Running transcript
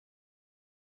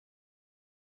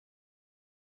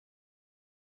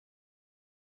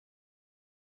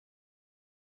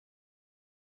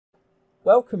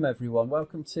Welcome everyone,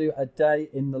 welcome to A Day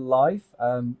in the Life.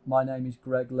 My name is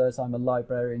Greg Leurs, I'm a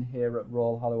librarian here at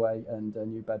Royal Holloway and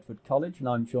New Bedford College, and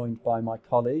I'm joined by my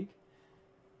colleague.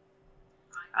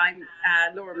 I'm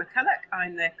Laura MacCulloch,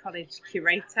 I'm the college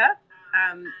curator,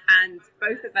 and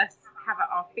both of us have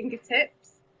at our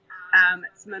fingertips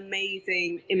some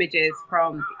amazing images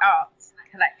from the art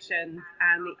collections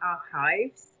and the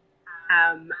archives,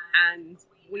 and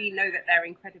we know that they're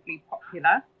incredibly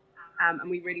popular.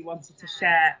 And we really wanted to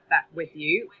share that with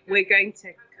you. We're going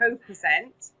to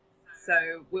co-present,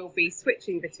 so we'll be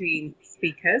switching between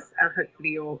speakers, and hopefully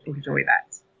you'll enjoy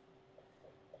that.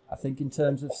 I think in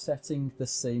terms of setting the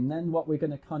scene, then what we're going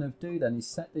to kind of do then is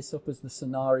set this up as the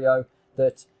scenario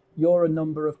that you're a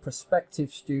number of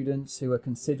prospective students who are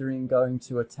considering going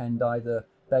to attend either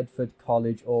Bedford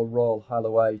College or Royal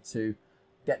Holloway to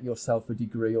get yourself a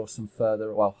degree or some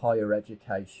further, well, higher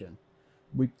education.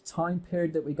 The time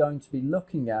period that we're going to be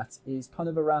looking at is kind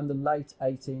of around the late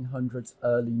 1800s,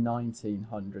 early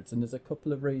 1900s, and there's a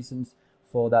couple of reasons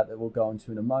for that we'll go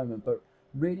into in a moment. But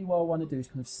really what I want to do is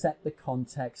kind of set the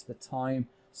context, the time,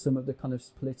 some of the kind of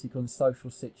political and social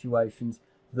situations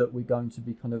that we're going to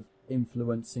be kind of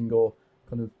influencing or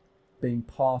kind of being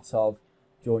part of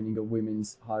joining a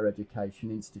women's higher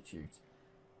education institute.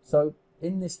 So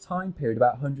in this time period,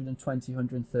 about 120,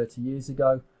 130 years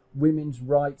ago, women's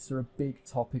rights are a big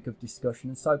topic of discussion,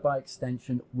 and so by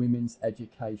extension women's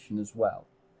education as well.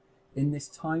 In this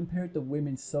time period, the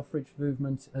women's suffrage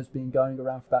movement has been going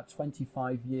around for about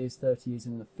 25 years, 30 years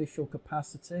in an official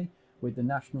capacity, with the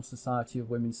National Society of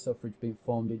Women's Suffrage being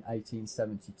formed in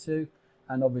 1872,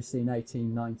 and obviously in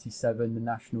 1897 the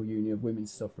National Union of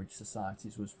Women's Suffrage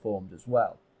Societies was formed as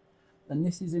well. And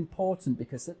this is important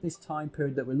because at this time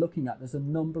period that we're looking at, there's a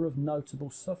number of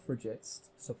notable suffragists,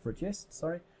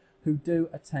 who do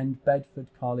attend Bedford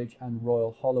College and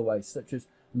Royal Holloway, such as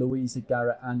Louisa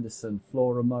Garrett Anderson,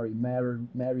 Flora Murray,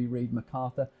 Mary Read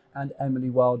MacArthur, and Emily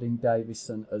Wilding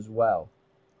Davison as well.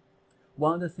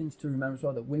 One of the things to remember as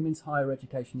well, that women's higher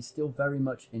education is still very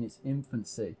much in its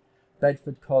infancy.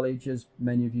 Bedford College, as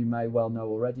many of you may well know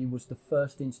already, was the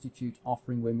first institute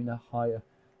offering women a higher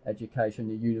education,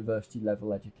 a university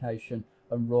level education,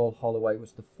 and Royal Holloway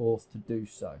was the fourth to do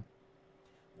so.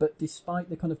 But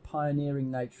despite the kind of pioneering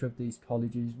nature of these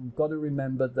colleges, we've got to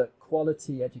remember that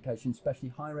quality education, especially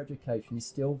higher education, is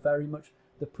still very much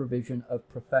the provision of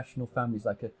professional families,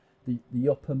 like the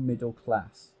upper middle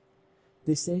class.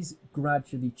 This is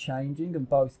gradually changing, and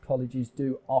both colleges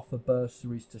do offer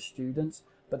bursaries to students,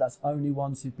 but that's only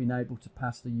ones who've been able to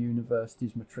pass the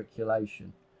university's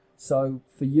matriculation. So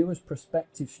for you as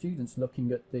prospective students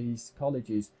looking at these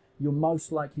colleges, you're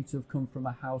most likely to have come from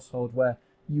a household where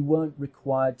you weren't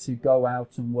required to go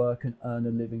out and work and earn a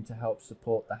living to help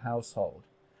support the household.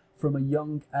 From a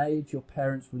young age, your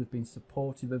parents would have been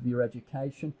supportive of your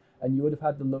education, and you would have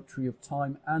had the luxury of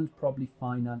time and probably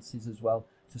finances as well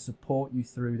to support you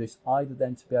through this, either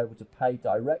then to be able to pay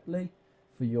directly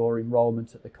for your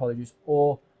enrolment at the colleges,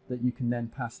 or that you can then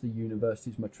pass the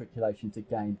university's matriculation to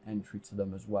gain entry to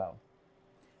them as well.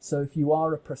 So if you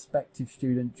are a prospective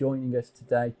student joining us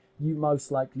today, you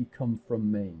most likely come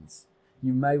from means.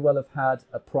 You may well have had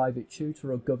a private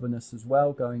tutor or governess as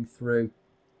well going through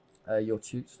your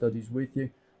studies with you,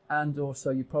 and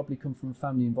also you probably come from a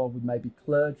family involved with maybe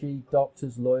clergy,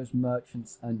 doctors, lawyers,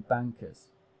 merchants and bankers.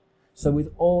 So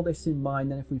with all this in mind,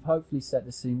 then if we've hopefully set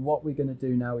the scene, what we're going to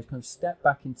do now is kind of step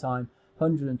back in time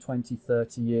 120,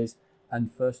 30 years,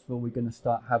 and first of all we're going to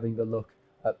start having a look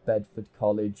at Bedford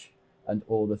College and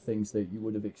all the things that you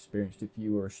would have experienced if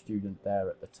you were a student there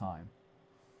at the time.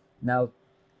 Now,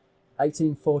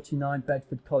 1849,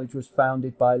 Bedford College was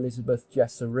founded by Elizabeth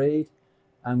Jesser Reed,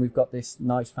 and we've got this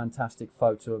nice fantastic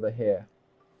photo of her here.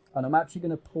 And I'm actually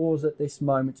going to pause at this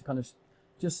moment to kind of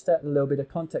just set a little bit of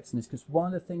context in this, because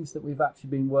one of the things that we've actually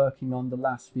been working on the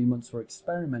last few months or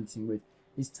experimenting with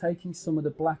is taking some of the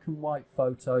black and white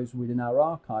photos within our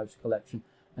archives collection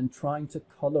and trying to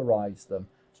colorize them,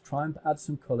 to try and add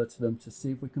some color to them to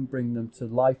see if we can bring them to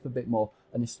life a bit more,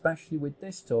 and especially with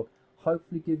this talk,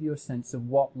 hopefully give you a sense of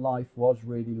what life was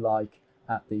really like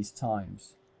at these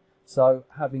times. So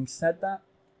having said that,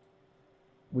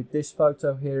 with this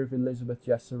photo here of Elizabeth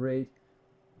Jesser Reed,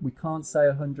 we can't say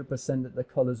 100% that the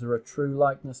colours are a true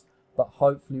likeness, but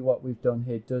hopefully what we've done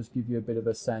here does give you a bit of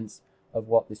a sense of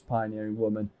what this pioneering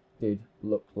woman did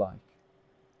look like.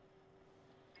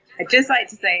 I'd just like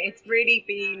to say it's really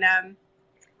been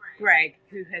Greg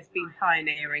who has been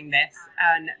pioneering this,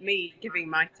 and me giving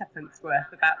my tuppence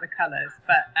worth about the colours.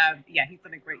 But yeah, he's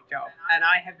done a great job, and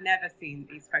I have never seen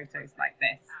these photos like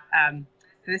this.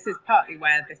 So this is partly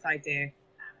where this idea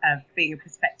of being a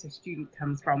prospective student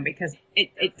comes from, because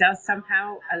it does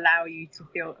somehow allow you to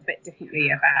feel a bit differently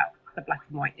about the black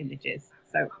and white images.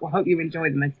 So we'll hope you enjoy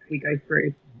them as we go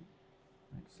through.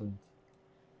 Excellent.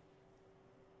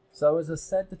 So as I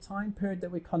said, the time period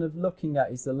that we're kind of looking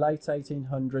at is the late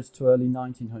 1800s to early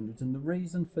 1900s, and the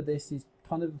reason for this is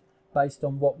kind of based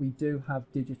on what we do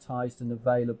have digitized and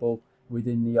available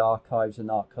within the archives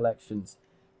and art collections.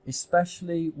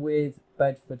 Especially with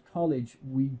Bedford College,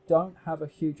 we don't have a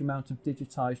huge amount of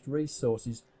digitized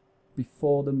resources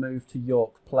before the move to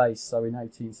York Place, so in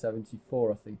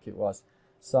 1874 I think it was.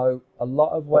 So a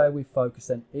lot of where we focus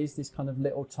then is this kind of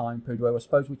little time period where I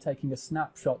suppose we're taking a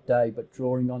snapshot day but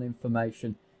drawing on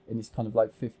information in this kind of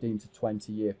like 15 to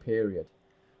 20 year period.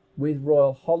 With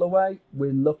Royal Holloway,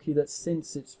 we're lucky that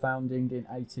since its founding in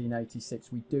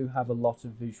 1886 we do have a lot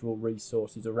of visual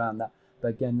resources around that, but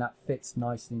again that fits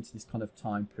nicely into this kind of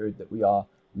time period that we are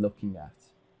looking at.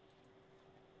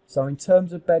 So in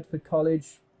terms of Bedford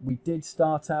College, we did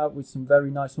start out with some very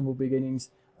nice humble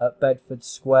beginnings at Bedford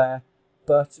Square,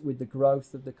 but with the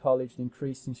growth of the college, the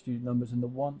increase in student numbers and the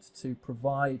want to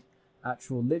provide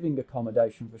actual living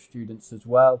accommodation for students as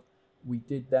well, we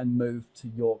did then move to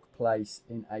York Place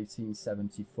in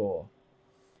 1874.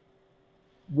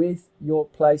 With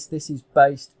York Place, this is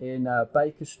based in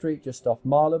Baker Street, just off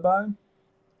Marylebone.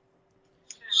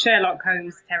 Sherlock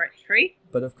Holmes territory.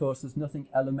 But of course, there's nothing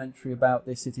elementary about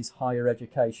this. It is higher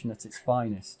education at its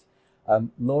finest.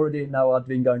 Laura didn't know I'd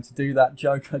been going to do that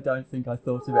joke. I don't think I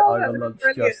thought of it over lunch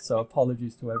just, so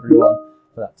apologies to everyone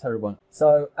for that terrible one.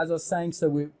 So as I was saying,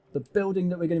 the building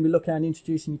that we're going to be looking at and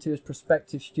introducing you to as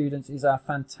prospective students is our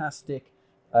fantastic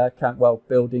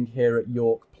building here at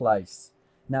York Place.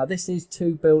 Now this is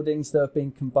two buildings that have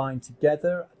been combined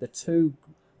together.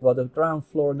 The ground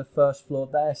floor and the first floor,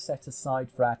 they're set aside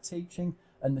for our teaching,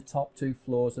 and the top two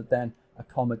floors are then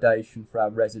accommodation for our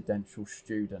residential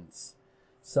students.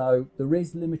 So there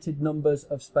is limited numbers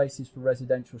of spaces for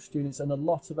residential students, and a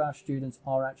lot of our students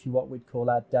are actually what we'd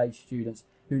call our day students,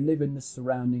 who live in the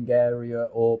surrounding area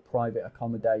or private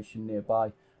accommodation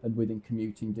nearby and within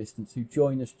commuting distance, who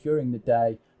join us during the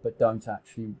day but don't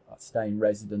actually stay in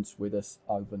residence with us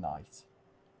overnight.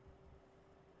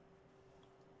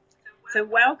 So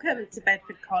welcome to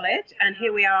Bedford College, and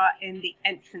here we are in the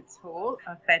entrance hall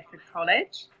of Bedford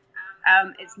College.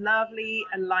 It's lovely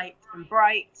and light and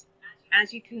bright.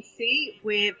 As you can see,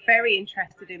 we're very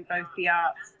interested in both the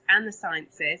arts and the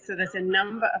sciences, so there's a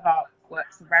number of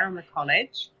artworks around the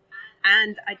college.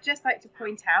 And I'd just like to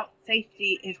point out,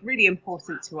 safety is really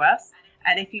important to us,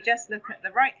 and if you just look at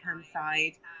the right hand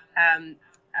side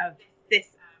of this,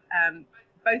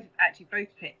 both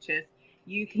pictures,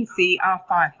 you can see our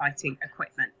firefighting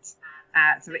equipment.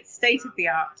 So it's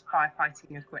state-of-the-art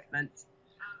firefighting equipment.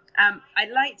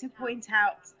 I'd like to point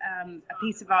out a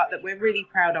piece of art that we're really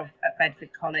proud of at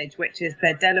Bedford College, which is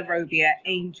the Della Robbia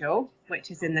Angel,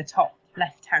 which is in the top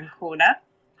left-hand corner.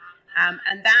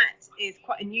 And that is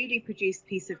quite a newly produced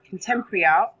piece of contemporary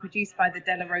art produced by the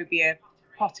Della Robbia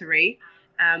Pottery.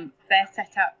 They're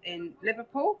set up in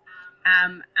Liverpool,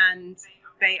 and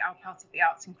they are part of the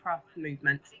arts and crafts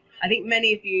movement. I think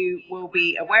many of you will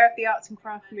be aware of the arts and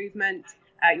crafts movement.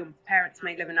 Your parents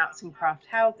may live in arts and craft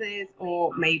houses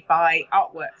or may buy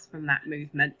artworks from that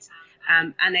movement.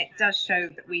 And it does show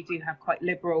that we do have quite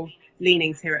liberal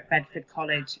leanings here at Bedford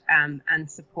College and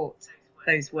support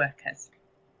those workers.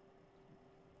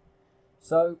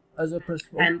 So as a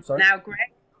now Greg,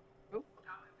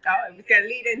 I was going to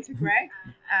lead into Greg,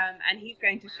 and he's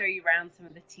going to show you around some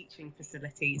of the teaching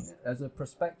facilities. As a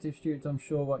prospective student, I'm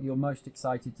sure what you're most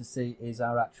excited to see is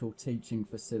our actual teaching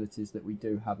facilities that we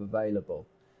do have available.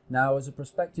 Now, as a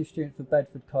prospective student for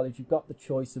Bedford College, you've got the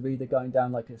choice of either going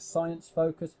down like a science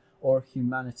focus or a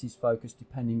humanities focus,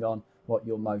 depending on what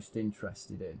you're most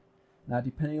interested in. Now,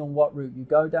 depending on what route you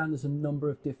go down, there's a number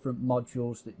of different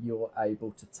modules that you're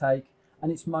able to take.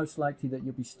 And it's most likely that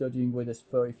you'll be studying with us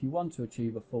for, if you want to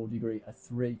achieve a full degree, a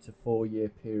 3 to 4 year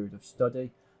period of study.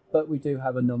 But we do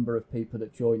have a number of people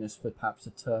that join us for perhaps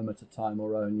a term at a time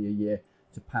or only a year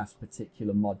to pass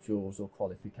particular modules or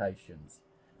qualifications.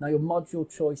 Now your module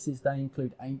choices, they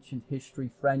include ancient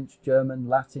history, French, German,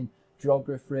 Latin,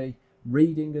 geography,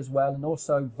 reading as well, and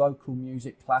also vocal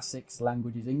music, classics,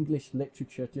 languages, English,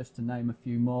 literature, just to name a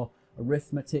few more,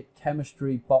 arithmetic,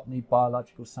 chemistry, botany,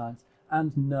 biological science,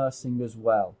 and nursing as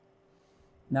well.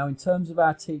 Now in terms of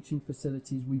our teaching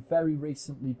facilities, we very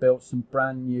recently built some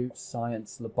brand new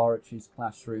science laboratories,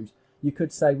 classrooms. You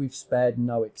could say we've spared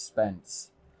no expense.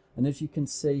 And as you can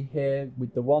see here,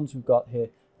 with the ones we've got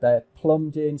here, they're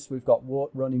plumbed in, so we've got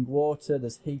running water,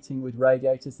 there's heating with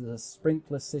radiators, there's a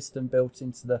sprinkler system built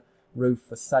into the roof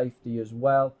for safety as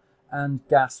well, and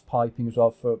gas piping as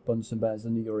well for Bunsen burners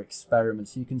and your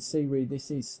experiments. So you can see really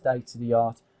this is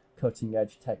state-of-the-art,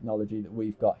 cutting-edge technology that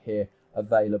we've got here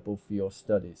available for your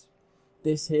studies.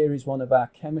 This here is one of our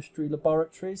chemistry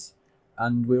laboratories,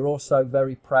 and we're also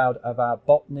very proud of our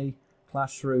botany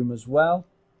classroom as well,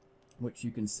 which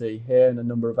you can see here, and a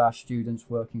number of our students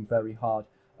working very hard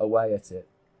away at it.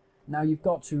 Now you've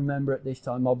got to remember at this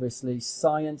time, obviously,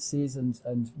 sciences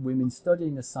and women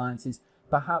studying the sciences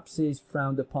perhaps is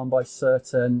frowned upon by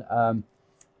certain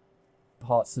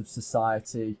parts of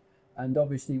society, and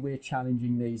obviously we're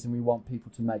challenging these and we want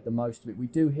people to make the most of it. We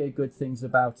do hear good things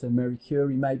about Marie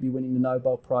Curie maybe winning the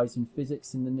Nobel Prize in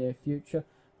physics in the near future,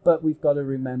 but we've got to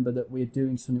remember that we're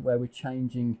doing something where we're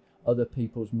changing other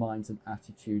people's minds and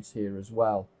attitudes here as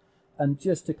well. And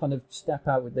just to kind of step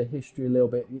out with the history a little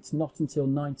bit, it's not until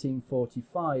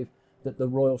 1945 that the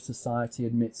Royal Society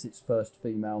admits its first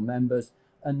female members,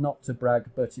 and not to brag,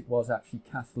 but it was actually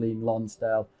Kathleen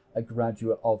Lonsdale, a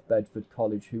graduate of Bedford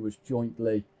College, who was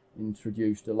jointly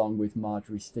introduced along with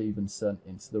Marjorie Stevenson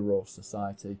into the Royal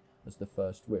Society as the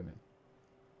first women.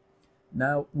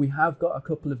 Now, we have got a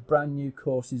couple of brand new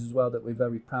courses as well that we're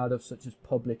very proud of, such as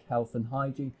Public Health and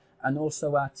Hygiene, and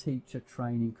also our teacher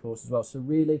training course as well. So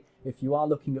really, if you are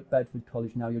looking at Bedford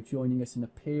College now, you're joining us in a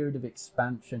period of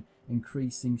expansion,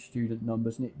 increasing student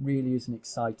numbers, and it really is an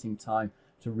exciting time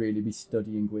to really be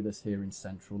studying with us here in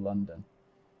central London.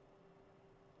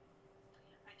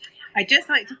 I'd just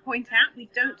like to point out we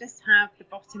don't just have the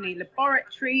botany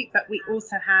laboratory, but we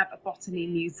also have a botany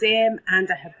museum and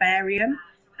a herbarium.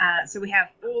 So we have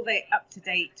all the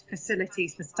up-to-date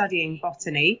facilities for studying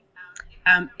botany.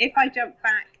 If I jump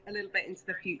back a little bit into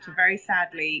the future, very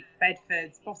sadly,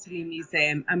 Bedford's Botany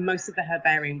Museum and most of the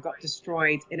herbarium got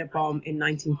destroyed in a bomb in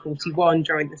 1941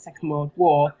 during the Second World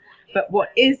War. But what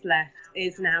is left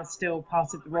is now still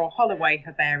part of the Royal Holloway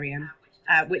Herbarium,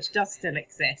 which does still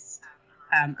exist.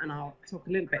 And I'll talk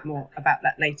a little bit more about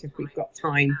that later if we've got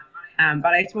time.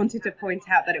 But I just wanted to point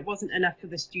out that it wasn't enough for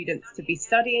the students to be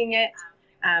studying it.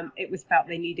 It was felt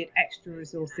they needed extra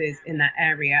resources in that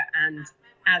area, and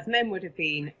as men would have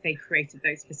been, they created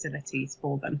those facilities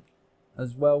for them.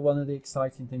 As well, one of the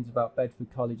exciting things about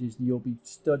Bedford College is you'll be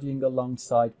studying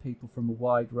alongside people from a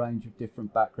wide range of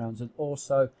different backgrounds, and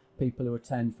also people who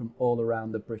attend from all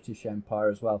around the British Empire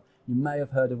as well. You may have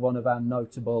heard of one of our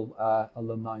notable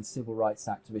alumni and civil rights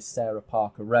activists, Sarah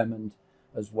Parker Remond,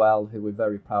 as well, who we're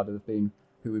very proud of being,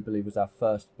 who we believe was our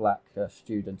first black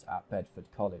student at Bedford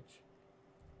College.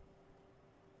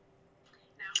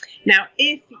 Now,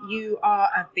 if you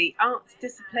are of the arts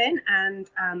discipline and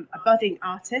a budding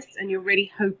artist, and you're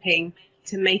really hoping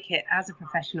to make it as a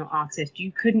professional artist,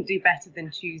 you couldn't do better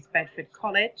than choose Bedford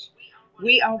College.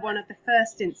 We are one of the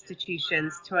first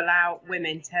institutions to allow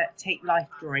women to take life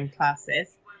drawing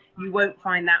classes. You won't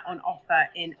find that on offer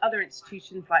in other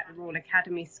institutions like the Royal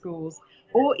Academy schools,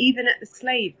 or even at the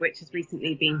Slade, which has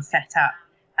recently been set up.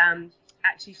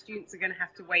 Actually, students are going to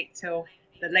have to wait till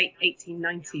the late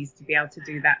 1890s to be able to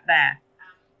do that there.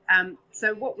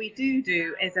 So what we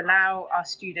do is allow our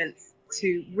students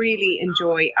to really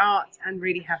enjoy art and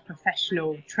really have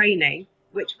professional training,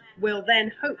 which will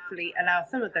then hopefully allow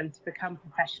some of them to become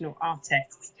professional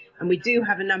artists. And we do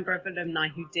have a number of alumni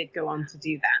who did go on to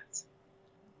do that.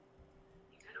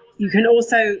 You can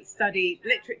also study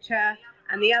literature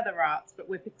and the other arts, but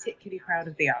we're particularly proud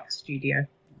of the art studio.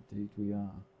 Indeed we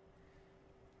are.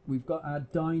 We've got our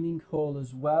dining hall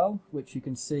as well, which you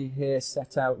can see here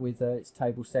set out with its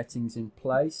table settings in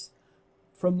place.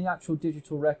 From the actual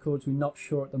digital records, we're not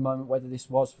sure at the moment whether this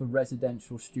was for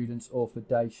residential students or for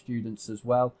day students as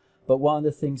well. But one of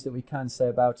the things that we can say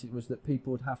about it was that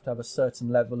people would have to have a certain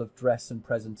level of dress and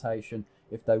presentation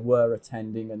if they were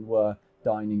attending and were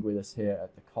dining with us here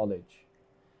at the college.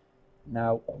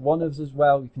 Now, one of us as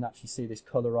well, you can actually see this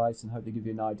colorized and hopefully give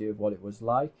you an idea of what it was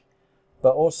like.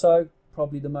 But also,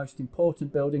 probably the most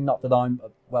important building,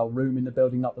 room in the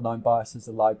building, not that I'm biased as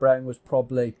a librarian, was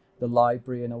probably the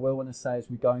library. And I will want to say, as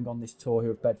we're going on this tour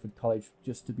here of Bedford College,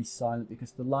 just to be silent,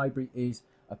 because the library is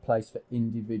a place for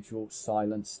individual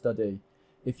silent study.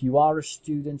 If you are a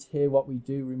student here, what we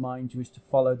do remind you is to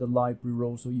follow the library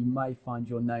rules, or you may find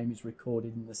your name is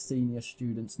recorded in the senior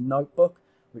student's notebook,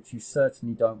 which you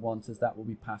certainly don't want, as that will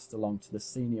be passed along to the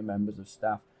senior members of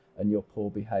staff and your poor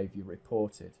behaviour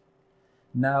reported.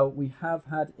 Now, we have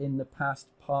had in the past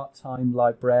part-time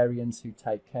librarians who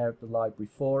take care of the library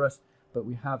for us, but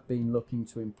we have been looking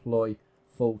to employ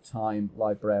full-time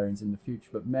librarians in the future,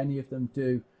 but many of them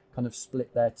do kind of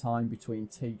split their time between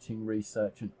teaching,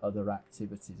 research and other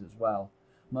activities as well.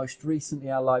 Most recently,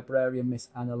 our librarian, Miss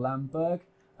Anna Lamberg,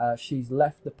 She's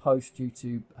left the post due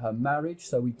to her marriage,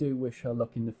 so we do wish her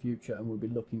luck in the future, and we'll be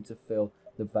looking to fill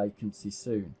the vacancy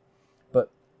soon. But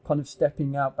kind of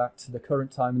stepping out back to the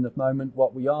current time and the moment,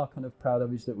 what we are kind of proud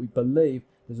of is that we believe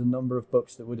there's a number of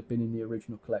books that would have been in the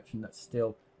original collection that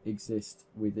still exist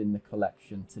within the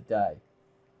collection today.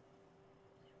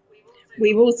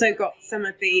 We've also got some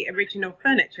of the original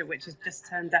furniture which has just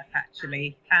turned up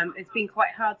actually. It's been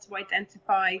quite hard to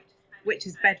identify which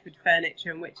is Bedford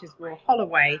furniture and which is raw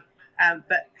Holloway,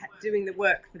 but doing the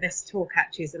work for this tour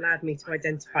catchy has allowed me to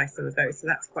identify some of those, so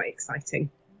that's quite exciting.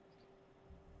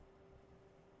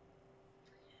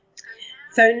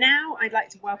 So now I'd like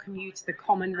to welcome you to the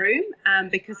common room,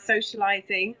 because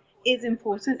socialising is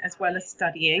important as well as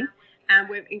studying, and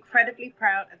we're incredibly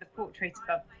proud of the portrait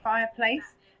above the fireplace.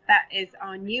 That is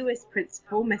our newest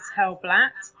principal, Miss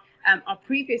Hurlblatt. Our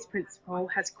previous principal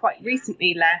has quite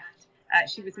recently left.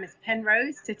 She was Miss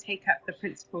Penrose to take up the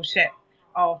principalship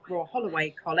of Royal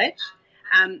Holloway College.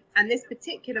 And this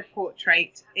particular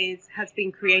portrait has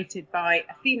been created by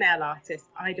a female artist,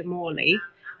 Ida Morley.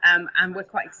 And we're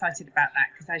quite excited about that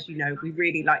because, as you know, we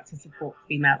really like to support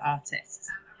female artists.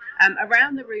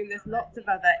 Around the room, there's lots of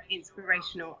other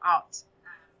inspirational art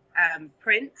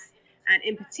prints. And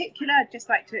in particular, I'd just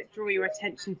like to draw your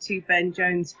attention to Ben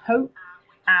Jones' Hope,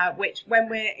 which, when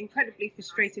we're incredibly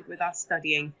frustrated with our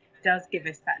studying, does give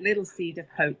us that little seed of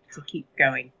hope to keep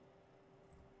going.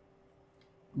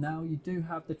 Now, you do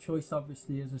have the choice,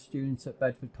 obviously, as a student at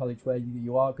Bedford College, where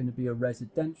you are going to be a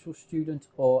residential student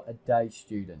or a day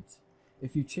student.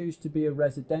 If you choose to be a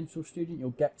residential student,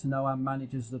 you'll get to know our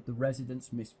managers of the residence,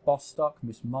 Miss Bostock,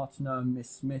 Miss Martineau and Miss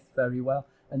Smith, very well,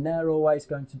 and they're always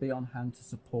going to be on hand to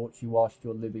support you whilst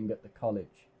you're living at the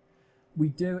college. We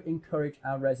do encourage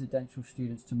our residential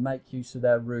students to make use of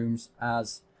their rooms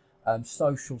as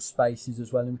social spaces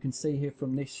as well, and we can see here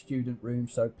from this student room,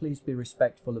 so please be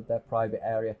respectful of their private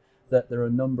area, that there are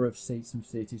a number of seats and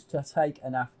facilities to take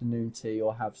an afternoon tea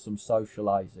or have some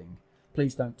socialising.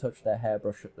 Please don't touch their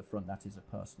hairbrush at the front, that is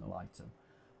a personal item.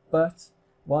 But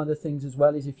one of the things as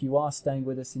well is, if you are staying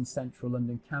with us in Central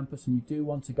London campus and you do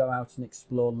want to go out and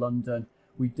explore London,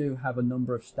 we do have a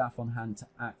number of staff on hand to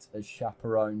act as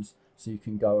chaperones, so you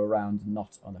can go around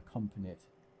not unaccompanied.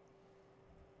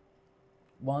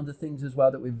 One of the things as well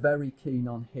that we're very keen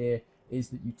on here is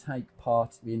that you take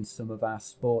part in some of our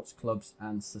sports clubs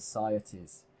and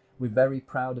societies. We're very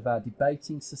proud of our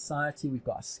debating society. We've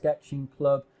got a sketching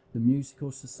club, the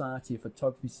musical society, a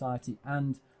photography society,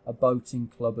 and a boating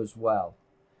club as well.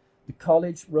 The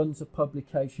college runs a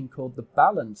publication called The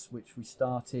Balance, which we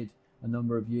started a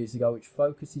number of years ago, which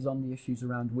focuses on the issues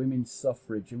around women's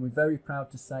suffrage. And we're very proud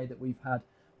to say that we've had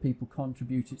people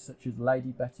contributed such as Lady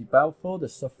Betty Balfour, the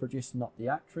suffragist, not the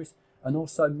actress, and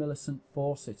also Millicent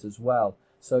Fawcett as well.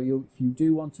 So if you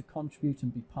do want to contribute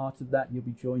and be part of that, you'll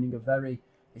be joining a very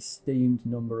esteemed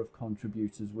number of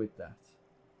contributors with that.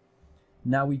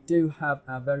 Now, we do have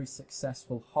our very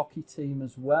successful hockey team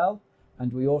as well,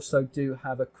 and we also do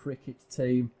have a cricket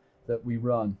team that we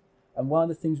run. And one of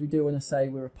the things we do want to say,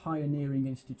 we're a pioneering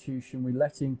institution. We're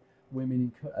letting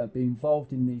women be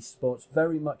involved in these sports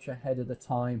very much ahead of the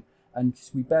time, and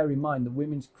we bear in mind the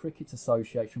Women's Cricket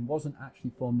Association wasn't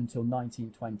actually formed until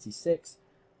 1926,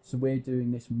 so we're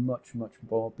doing this much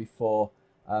more before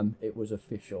it was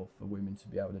official for women to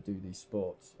be able to do these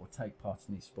sports or take part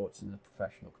in these sports in a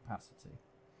professional capacity.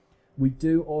 We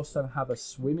do also have a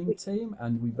swimming team,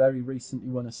 and we very recently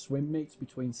won a swim meet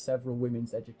between several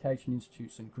women's education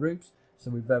institutes and groups,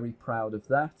 so we're very proud of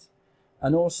that.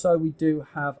 And also we do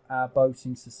have our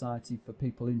boating society for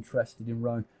people interested in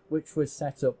rowing, which was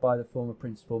set up by the former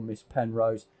principal, Miss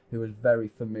Penrose, who was very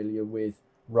familiar with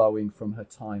rowing from her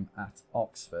time at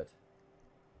Oxford.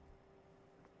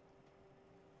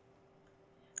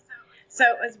 So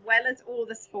as well as all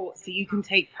the sports that you can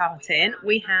take part in,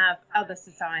 we have other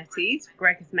societies.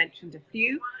 Greg has mentioned a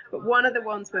few, but one of the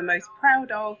ones we're most proud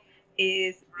of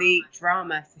is the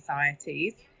drama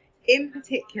societies. In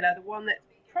particular, the one that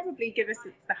probably give us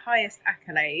the highest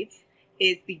accolades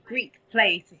is the Greek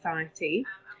Play Society,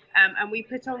 and we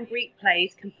put on Greek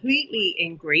plays completely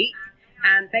in Greek,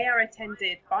 and they are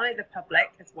attended by the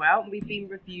public as well. We've been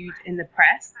reviewed in the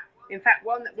press. In fact,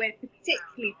 one that we're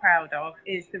particularly proud of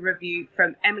is the review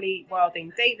from Emily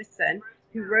Wilding Davison,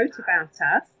 who wrote about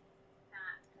us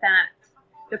that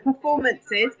the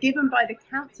performances given by the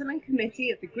council and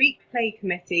committee of the Greek Play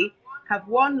Committee have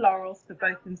won laurels for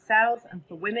both themselves and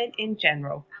for women in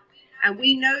general. And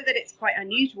we know that it's quite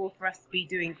unusual for us to be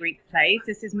doing Greek plays.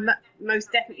 This is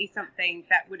most definitely something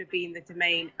that would have been the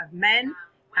domain of men.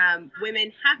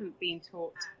 Women haven't been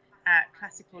taught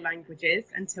classical languages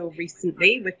until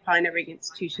recently with pioneering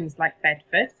institutions like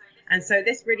Bedford. And so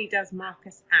this really does mark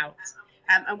us out.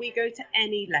 And we go to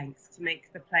any lengths to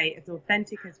make the play as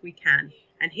authentic as we can.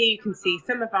 And here you can see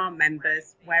some of our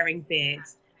members wearing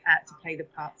beards to play the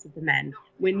parts of the men.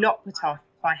 We're not put off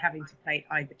by having to play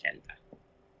either gender.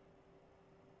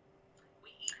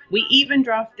 We even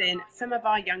draft in some of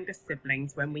our younger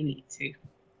siblings when we need to.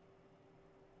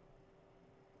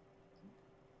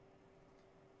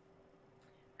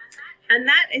 And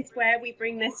that is where we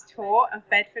bring this tour of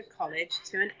Bedford College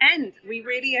to an end. We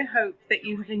really hope that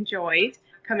you have enjoyed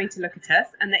coming to look at us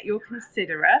and that you'll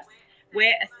consider us.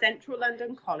 We're a central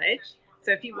London college,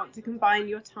 so if you want to combine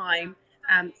your time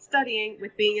studying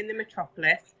with being in the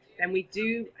metropolis, then we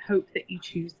do hope that you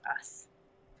choose us.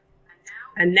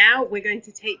 And now we're going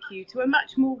to take you to a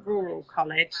much more rural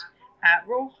college,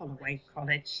 Royal Holloway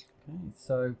College. Okay,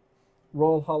 so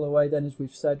Royal Holloway then, as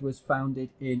we've said, was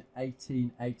founded in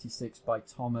 1886 by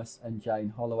Thomas and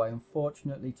Jane Holloway.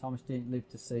 Unfortunately, Thomas didn't live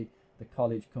to see the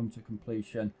college come to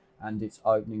completion and its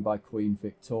opening by Queen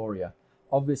Victoria.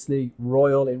 Obviously,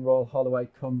 Royal in Royal Holloway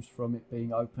comes from it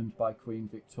being opened by Queen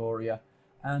Victoria,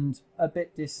 and a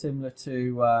bit dissimilar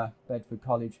to Bedford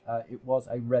College, it was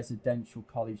a residential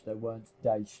college. There weren't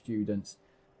day students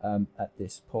at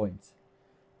this point.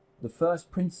 The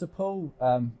first principal,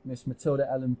 Miss Matilda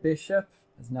Ellen Bishop,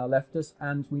 has now left us,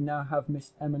 and we now have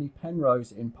Miss Emily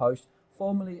Penrose in post,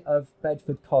 formerly of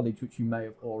Bedford College, which you may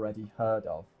have already heard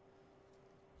of.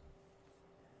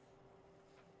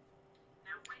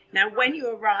 Now, when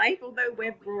you arrive, although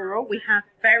we're rural, we have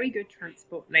very good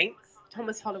transport links.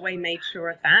 Thomas Holloway made sure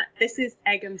of that. This is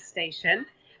Egham Station,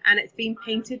 and it's been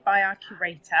painted by our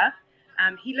curator.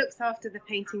 He looks after the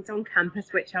paintings on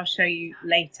campus, which I'll show you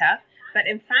later. But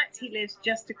in fact, he lives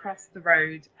just across the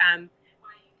road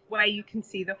where you can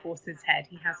see the Horse's Head.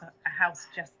 He has a house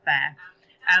just there.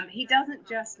 He doesn't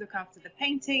just look after the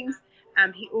paintings.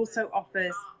 He also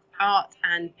offers art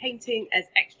and painting as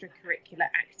extracurricular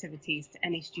activities to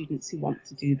any students who want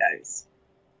to do those.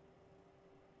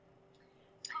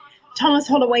 Thomas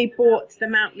Holloway bought the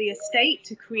Mountley estate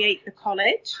to create the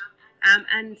college,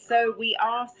 and so we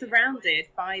are surrounded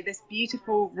by this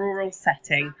beautiful rural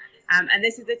setting. And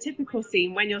this is a typical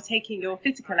scene when you're taking your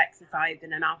physical exercise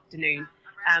in an afternoon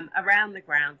around the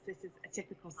grounds. This is a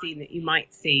typical scene that you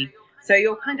might see. So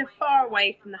you're kind of far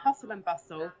away from the hustle and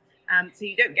bustle, so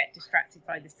you don't get distracted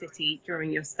by the city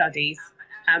during your studies.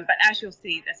 But as you'll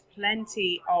see, there's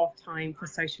plenty of time for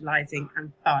socialising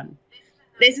and fun.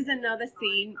 This is another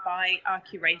scene by our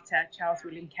curator, Charles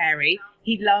William Carey.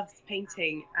 He loves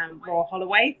painting Royal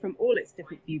Holloway from all its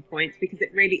different viewpoints because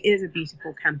it really is a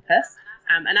beautiful campus.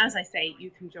 And as I say, you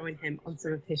can join him on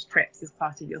some of his trips as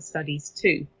part of your studies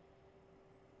too.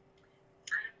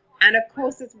 And of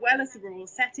course, as well as the rural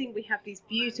setting, we have these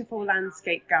beautiful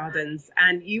landscape gardens,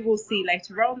 and you will see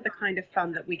later on the kind of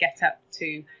fun that we get up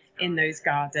to in those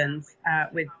gardens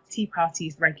with tea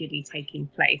parties regularly taking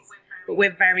place. But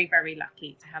we're very, very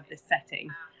lucky to have this setting.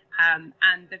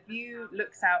 And the view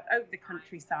looks out over the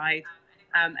countryside.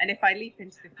 And if I leap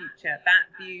into the future,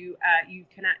 that view, you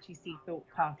can actually see Thorpe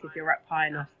Park if you're up high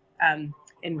enough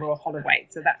in Royal Holloway.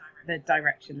 So that's the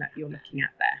direction that you're looking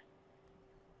at there.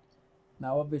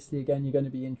 Now, obviously, again, you're going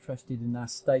to be interested in our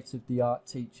state-of-the-art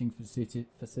teaching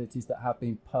facilities that have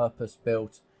been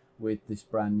purpose-built with this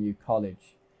brand new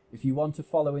college. If you want to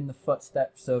follow in the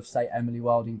footsteps of, say, Emily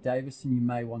Wilding Davison, you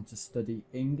may want to study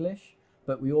English,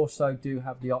 but we also do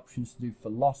have the options to do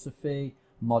philosophy,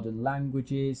 modern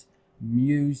languages,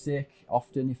 music.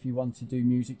 Often, if you want to do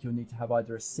music, you'll need to have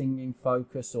either a singing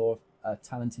focus or a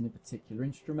talent in a particular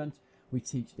instrument. We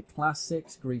teach the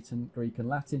classics, Greek and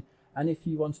Latin. And if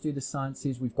you want to do the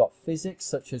sciences, we've got physics,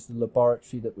 such as the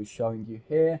laboratory that we're showing you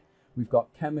here. We've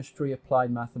got chemistry,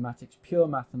 applied mathematics, pure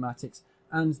mathematics,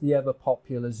 and the ever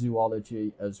popular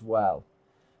zoology as well.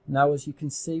 Now, as you can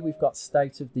see, we've got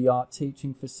state-of-the-art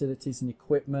teaching facilities and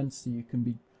equipment, so you can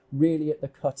be really at the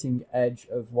cutting edge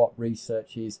of what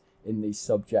research is in these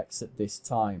subjects at this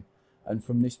time. And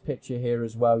from this picture here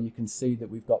as well, you can see that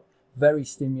we've got very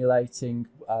stimulating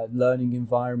learning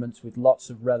environments with lots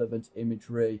of relevant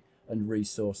imagery and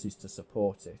resources to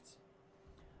support it.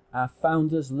 Our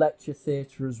Founders Lecture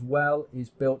Theatre as well is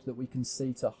built that we can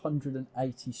seat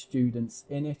 180 students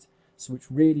in it, so which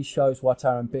really shows what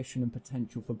our ambition and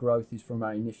potential for growth is from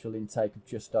our initial intake of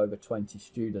just over 20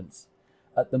 students.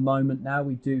 At the moment now,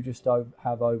 we do just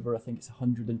have over, I think it's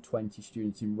 120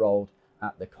 students enrolled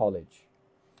at the college.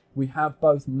 We have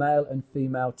both male and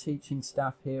female teaching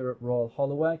staff here at Royal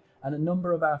Holloway, and a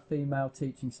number of our female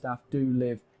teaching staff do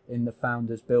live in the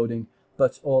Founders building,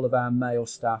 but all of our male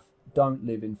staff don't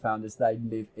live in Founders, they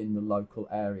live in the local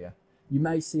area. You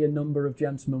may see a number of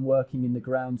gentlemen working in the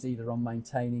grounds, either on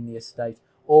maintaining the estate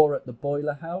or at the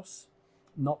boiler house.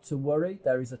 Not to worry,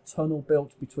 there is a tunnel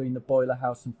built between the boiler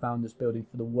house and Founders building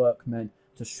for the workmen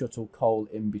to shuttle coal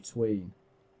in between.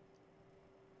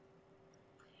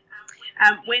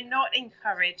 We're not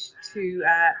encouraged to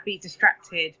be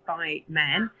distracted by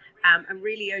men, and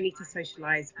really only to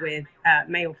socialise with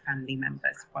male family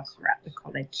members whilst we're at the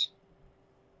college.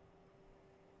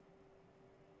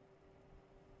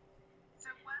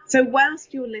 So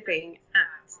whilst you're living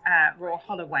at Royal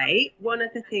Holloway, one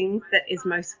of the things that is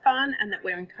most fun and that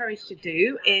we're encouraged to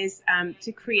do is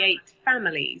to create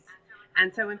families.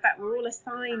 And so in fact, we're all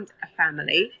assigned a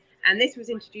family. And this was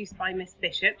introduced by Miss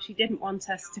Bishop. She didn't want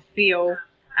us to feel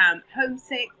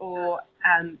homesick or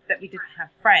that we didn't have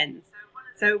friends.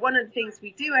 So one of the things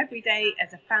we do every day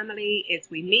as a family is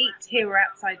we meet. Here we're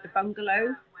outside the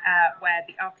bungalow where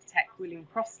the architect William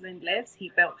Crossland lives.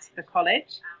 He built the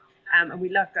college, and we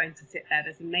love going to sit there.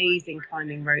 There's amazing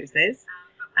climbing roses.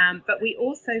 But we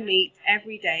also meet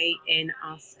every day in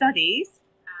our studies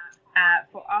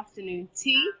for afternoon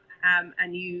tea,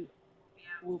 and you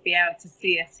will be able to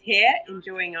see us here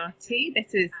enjoying our tea.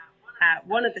 This is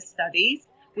one of the studies.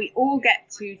 We all get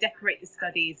to decorate the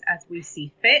studies as we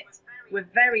see fit. We're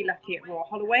very lucky at Royal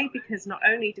Holloway because not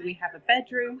only do we have a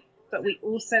bedroom, but we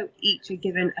also each are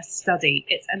given a study.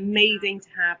 It's amazing to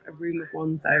have a room of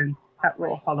one's own at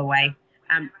Royal Holloway.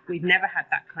 We've never had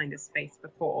that kind of space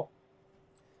before.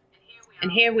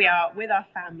 And here we are with our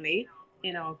family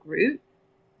in our group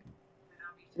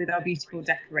with our beautiful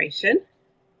decoration.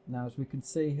 Now, as we can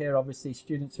see here, obviously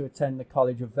students who attend the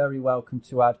college are very welcome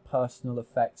to add personal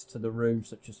effects to the room,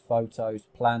 such as photos,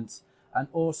 plants, and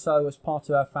also as part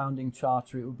of our founding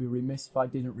charter, it would be remiss if I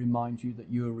didn't remind you that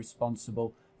you are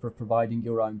responsible for providing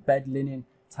your own bed linen,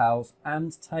 towels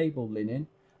and table linen,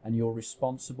 and you're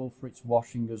responsible for its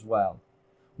washing as well.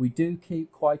 We do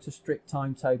keep quite a strict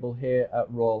timetable here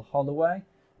at Royal Holloway,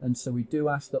 and so we do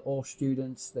ask that all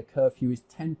students, the curfew is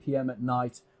 10 p.m. at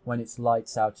night when it's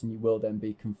lights out, and you will then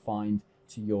be confined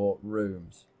to your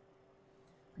rooms.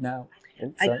 Now,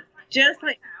 I'd just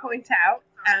like to point out,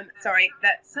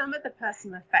 that some of the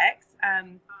personal effects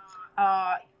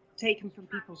are taken from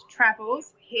people's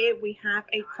travels. Here we have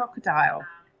a crocodile.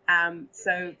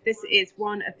 So this is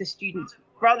one of the students'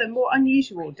 rather more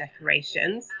unusual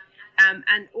decorations.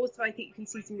 And also I think you can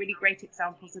see some really great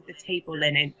examples of the table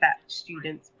linen that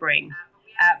students bring.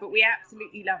 But we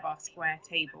absolutely love our square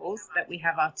tables that we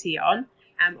have our tea on.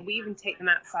 We even take them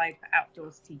outside for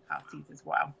outdoors tea parties as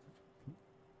well.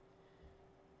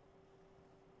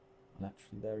 And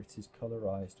actually there it is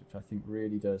colourised, which I think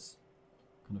really does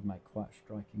kind of make quite a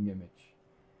striking image.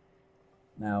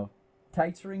 Now,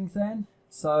 catering then.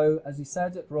 So, as he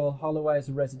said, at Royal Holloway as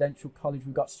a residential college,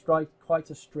 we've got quite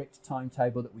a strict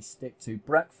timetable that we stick to.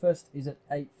 Breakfast is at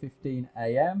 8:15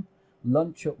 a.m,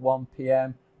 lunch at 1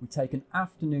 p.m, we take an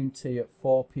afternoon tea at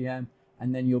 4 p.m,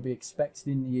 and then you'll be expected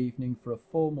in the evening for a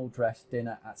formal dress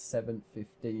dinner at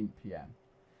 7:15 p.m.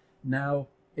 Now,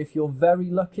 if you're very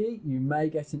lucky, you may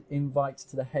get an invite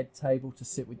to the head table to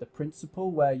sit with the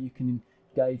principal, where you can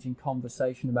engage in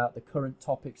conversation about the current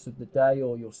topics of the day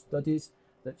or your studies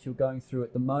that you're going through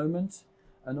at the moment.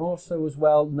 And also as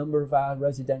well, a number of our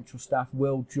residential staff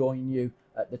will join you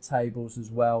at the tables as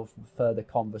well for further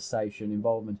conversation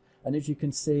involvement. And as you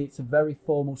can see, it's a very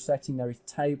formal setting. There is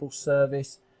table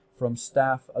service from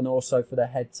staff, and also for the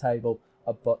head table,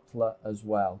 a butler as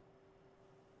well.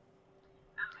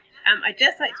 I'd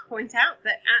just like to point out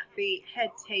that at the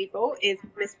head table is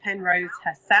Miss Penrose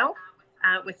herself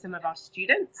with some of our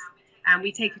students, and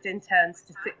we take it in turns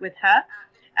to sit with her.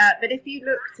 But if you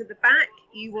look to the back,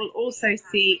 you will also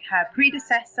see her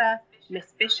predecessor,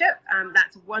 Miss Bishop.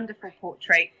 That's a wonderful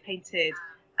portrait painted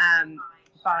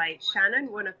by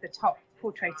Shannon, one of the top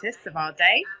portraitists of our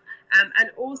day,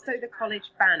 and also the college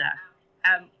banner.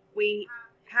 We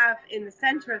have in the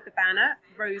centre of the banner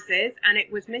roses, and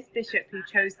it was Miss Bishop who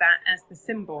chose that as the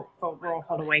symbol for Royal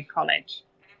Holloway College.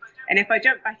 And if I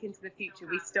jump back into the future,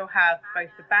 we still have both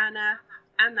the banner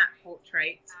and that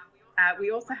portrait.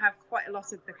 We also have quite a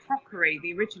lot of the crockery,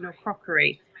 the original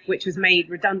crockery, which was made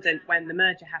redundant when the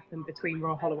merger happened between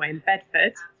Royal Holloway and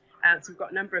Bedford. So we've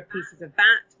got a number of pieces of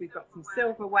that. We've got some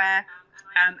silverware.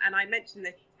 And I mentioned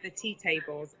the tea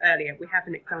tables earlier. We have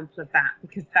an example of that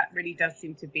because that really does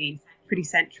seem to be pretty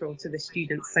central to the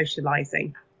students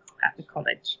socialising at the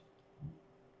college.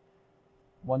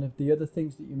 One of the other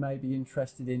things that you may be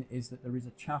interested in is that there is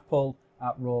a chapel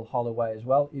at Royal Holloway as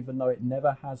well, even though it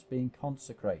never has been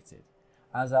consecrated.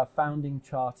 As our founding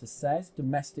charter says,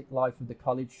 domestic life of the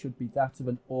college should be that of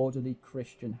an orderly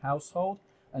Christian household,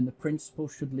 and the principal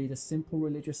should lead a simple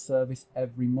religious service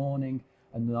every morning,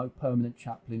 and no permanent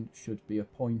chaplain should be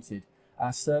appointed.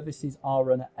 Our services are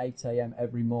run at 8 a.m.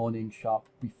 every morning, sharp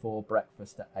before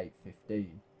breakfast at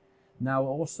 8:15. Now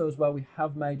also as well, we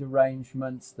have made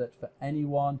arrangements that for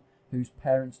anyone whose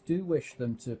parents do wish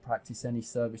them to practice any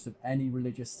service of any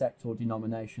religious sect or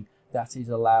denomination, that is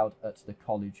allowed at the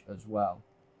college as well.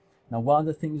 Now, one of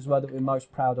the things as well that we're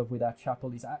most proud of with our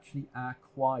chapel is actually our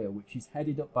choir, which is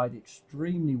headed up by the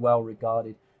extremely well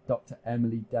regarded Dr.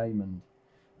 Emily Damond.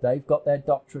 They've got their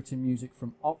doctorate in music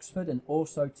from Oxford and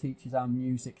also teaches our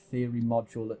music theory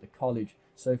module at the college.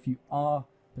 So if you are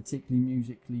particularly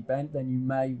musically bent, then you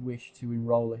may wish to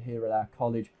enrol here at our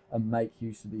college and make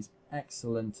use of these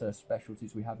excellent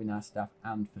specialties we have in our staff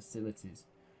and facilities.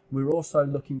 We're also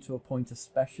looking to appoint a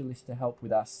specialist to help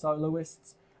with our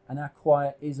soloists, and our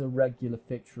choir is a regular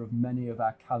fixture of many of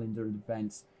our calendar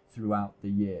events throughout the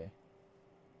year.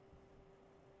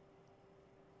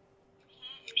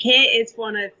 Here is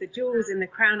one of the jewels in the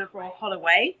crown of Royal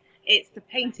Holloway. It's the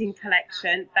painting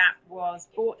collection that was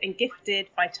bought and gifted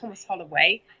by Thomas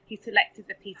Holloway. He selected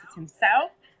the pieces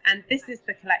himself, and this is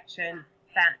the collection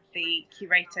that the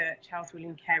curator, Charles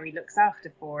William Carey, looks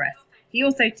after for us. He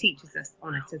also teaches us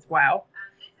on it as well.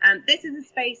 This is a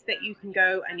space that you can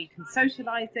go and you can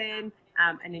socialise in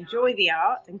and enjoy the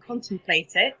art and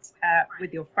contemplate it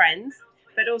with your friends.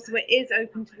 But also it is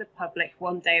open to the public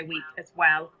 1 day a week as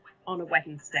well on a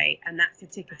Wednesday, and that's a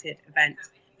ticketed event.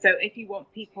 So if you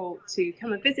want people to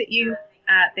come and visit you,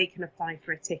 they can apply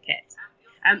for a ticket.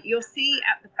 You'll see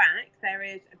at the back there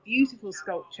is a beautiful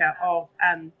sculpture of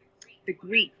the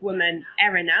Greek woman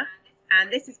Erina. And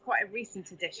this is quite a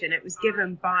recent addition. It was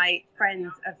given by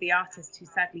friends of the artist who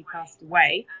sadly passed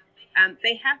away.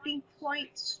 They have been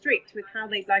quite strict with how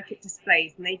they'd like it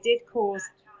displayed, and they did cause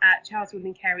Charles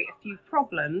William Carey a few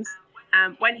problems.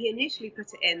 When he initially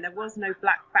put it in, there was no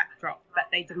black backdrop, but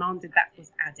they demanded that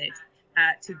was added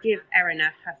to give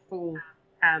Erina her full,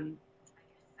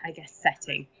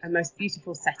 setting, a most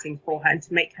beautiful setting for her and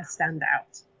to make her stand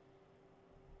out.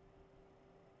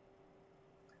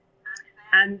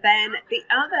 And then the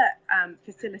other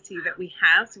facility that we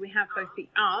have, so we have both the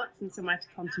arts and somewhere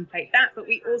to contemplate that, but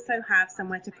we also have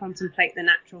somewhere to contemplate the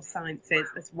natural sciences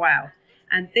as well.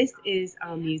 And this is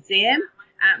our museum.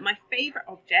 My favourite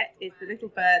object is the little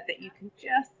bird that you can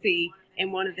just see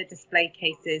in one of the display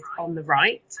cases on the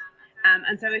right.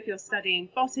 And so if you're studying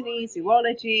botany,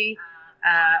 zoology,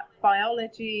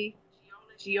 biology,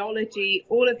 geology,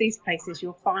 all of these places,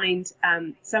 you'll find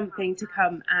something to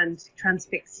come and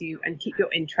transfix you and keep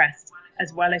your interest,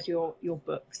 as well as your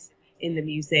books in the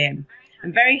museum.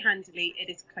 And very handily, it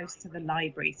is close to the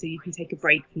library, so you can take a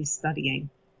break from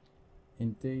studying.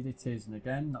 Indeed it is, and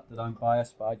again, not that I'm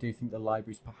biased, but I do think the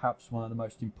library is perhaps one of the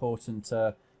most important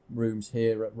rooms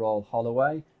here at Royal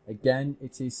Holloway. Again,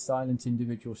 it is silent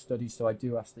individual study, so I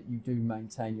do ask that you do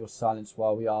maintain your silence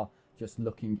while we are just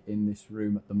looking in this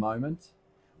room at the moment.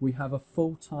 We have a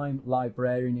full-time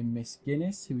librarian in Miss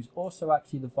Guinness, who is also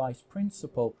actually the vice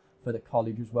principal for the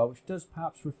college as well, which does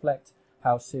perhaps reflect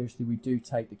how seriously we do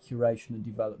take the curation and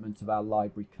development of our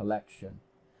library collection.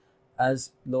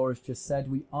 As Laura's just said,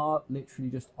 we are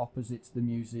literally just opposite the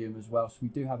museum as well, so we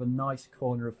do have a nice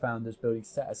corner of Founders Building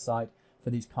set aside for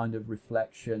these kind of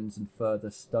reflections and further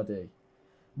study.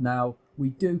 Now, we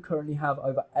do currently have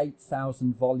over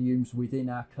 8,000 volumes within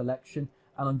our collection,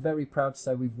 and I'm very proud to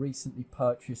say we've recently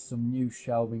purchased some new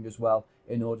shelving as well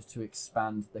in order to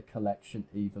expand the collection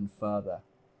even further.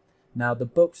 Now, the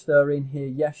books that are in here,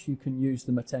 yes, you can use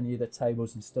them at any of the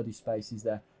tables and study spaces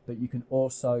there, but you can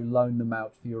also loan them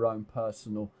out for your own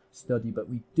personal study. But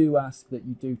we do ask that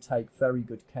you do take very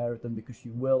good care of them, because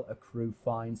you will accrue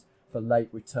fines for late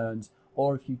returns,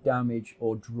 or if you damage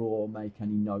or draw or make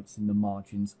any notes in the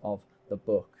margins of the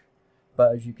book.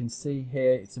 But as you can see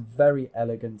here, it's a very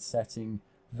elegant setting,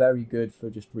 very good for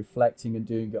just reflecting and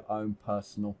doing your own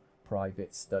personal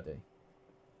private study.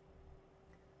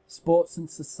 Sports and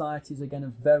society is again a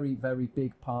very, very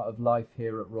big part of life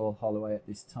here at Royal Holloway at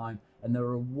this time, and there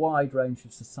are a wide range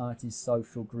of societies,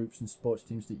 social groups and sports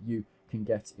teams that you can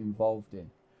get involved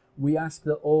in. We ask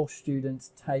that all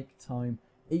students take time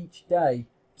each day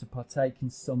to partake in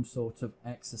some sort of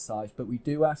exercise, but we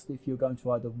do ask that if you're going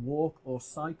to either walk or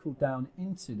cycle down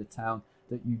into the town,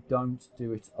 that you don't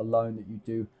do it alone, that you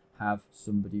do have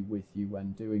somebody with you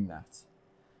when doing that.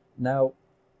 Now,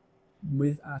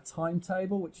 with our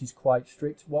timetable, which is quite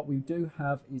strict, what we do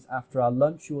have is after our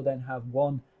lunch, you will then have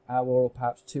 1 hour or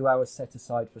perhaps 2 hours set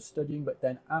aside for studying, but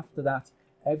then after that,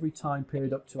 every time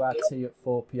period up to our tea at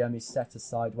 4 p.m. is set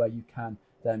aside where you can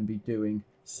then be doing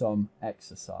some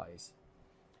exercise.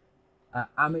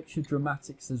 Amateur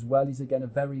dramatics as well is again a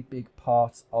very big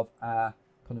part of our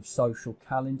kind of social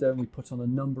calendar, and we put on a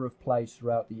number of plays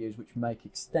throughout the years which make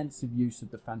extensive use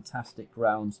of the fantastic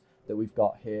grounds that we've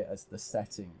got here as the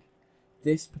setting.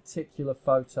 This particular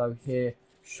photo here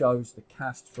shows the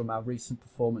cast from our recent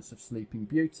performance of Sleeping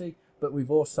Beauty, but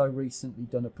we've also recently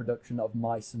done a production of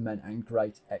Mice and Men and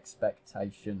Great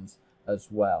Expectations as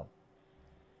well.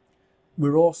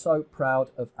 We're also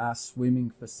proud of our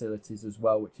swimming facilities as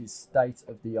well, which is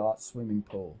state-of-the-art swimming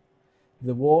pool.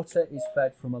 The water is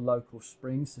fed from a local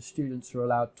spring, so students are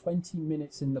allowed 20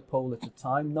 minutes in the pool at a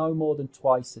time, no more than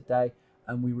twice a day,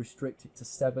 and we restrict it to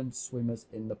 7 swimmers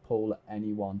in the pool at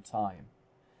any one time.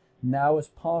 Now, as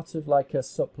part of like a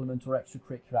supplement or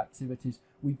extracurricular activities,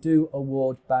 we do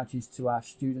award badges to our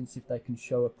students if they can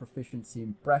show a proficiency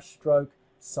in breaststroke,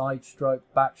 side stroke,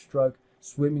 backstroke,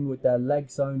 swimming with their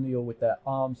legs only or with their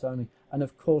arms only, and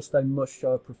of course they must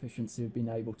show a proficiency of being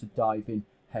able to dive in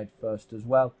head first as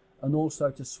well, and also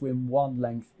to swim one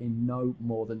length in no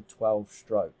more than 12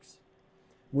 strokes.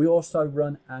 We also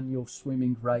run annual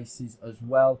swimming races as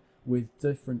well, with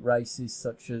different races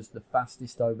such as the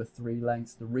fastest over 3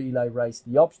 lengths, the relay race,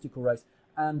 the obstacle race,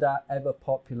 and our ever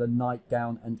popular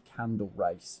nightgown and candle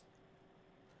race.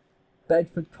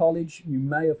 Bedford College, you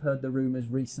may have heard the rumours,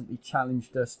 recently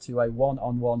challenged us to a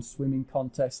one-on-one swimming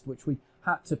contest, which we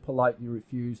had to politely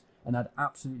refuse, and had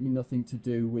absolutely nothing to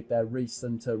do with their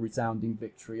recent resounding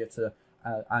victory at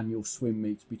an annual swim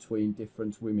meet between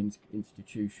different women's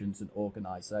institutions and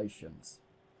organisations.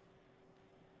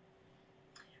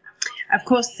 Of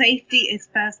course, safety is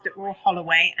first at Royal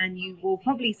Holloway, and you will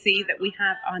probably see that we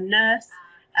have our nurse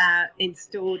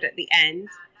installed at the end.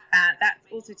 That's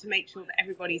also to make sure that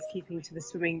everybody's keeping to the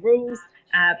swimming rules,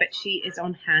 but she is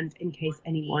on hand in case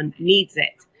anyone needs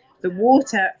it. The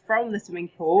water from the swimming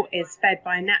pool is fed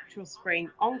by a natural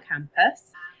spring on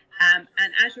campus, and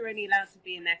as you're only allowed to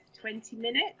be in there for 20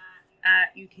 minutes,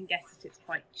 you can guess that it's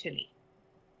quite chilly.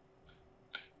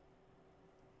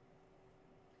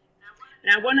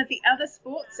 Now, one of the other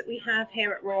sports that we have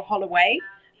here at Royal Holloway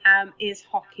is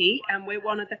hockey, and we're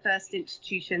one of the first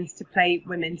institutions to play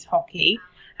women's hockey.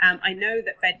 I know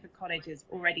that Bedford College is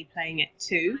already playing it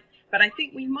too, but I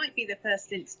think we might be the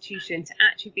first institution to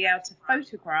actually be able to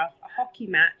photograph a hockey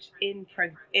match in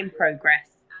progress.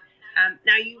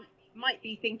 Now, you might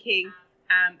be thinking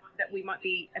that we might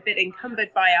be a bit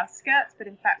encumbered by our skirts, but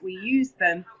in fact we use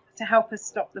them to help us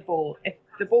stop the ball. If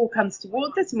the ball comes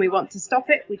towards us and we want to stop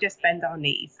it, we just bend our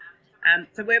knees.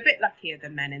 So we're a bit luckier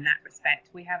than men in that respect.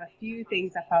 We have a few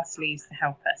things up our sleeves to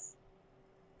help us.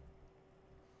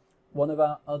 One of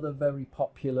our other very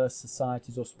popular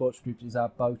societies or sports groups is our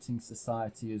boating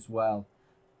society as well.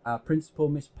 Our principal,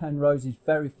 Miss Penrose, is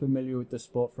very familiar with the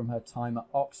sport from her time at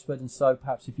Oxford, and so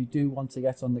perhaps if you do want to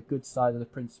get on the good side of the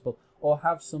principal or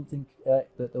have something that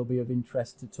will be of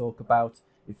interest to talk about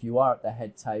if you are at the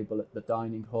head table at the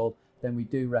dining hall, then we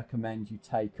do recommend you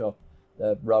take up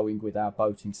rowing with our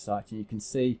boating society. You can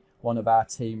see one of our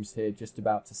teams here just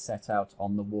about to set out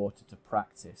on the water to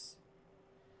practice.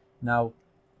 Now,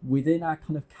 within our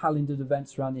kind of calendared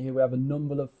events around here, we have a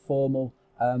number of formal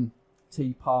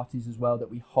tea parties as well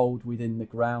that we hold within the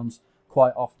grounds.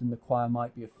 Quite often the choir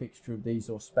might be a fixture of these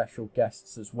or special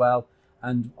guests as well.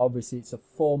 And obviously it's a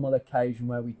formal occasion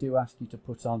where we do ask you to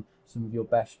put on some of your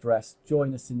best dress,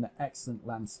 join us in the excellent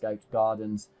landscaped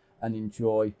gardens and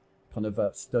enjoy kind of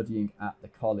studying at the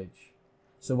college.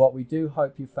 So what we do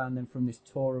hope you found then from this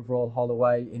tour of Royal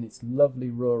Holloway in its lovely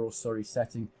rural Surrey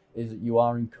setting is that you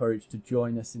are encouraged to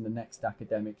join us in the next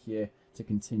academic year to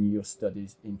continue your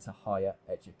studies into higher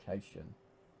education.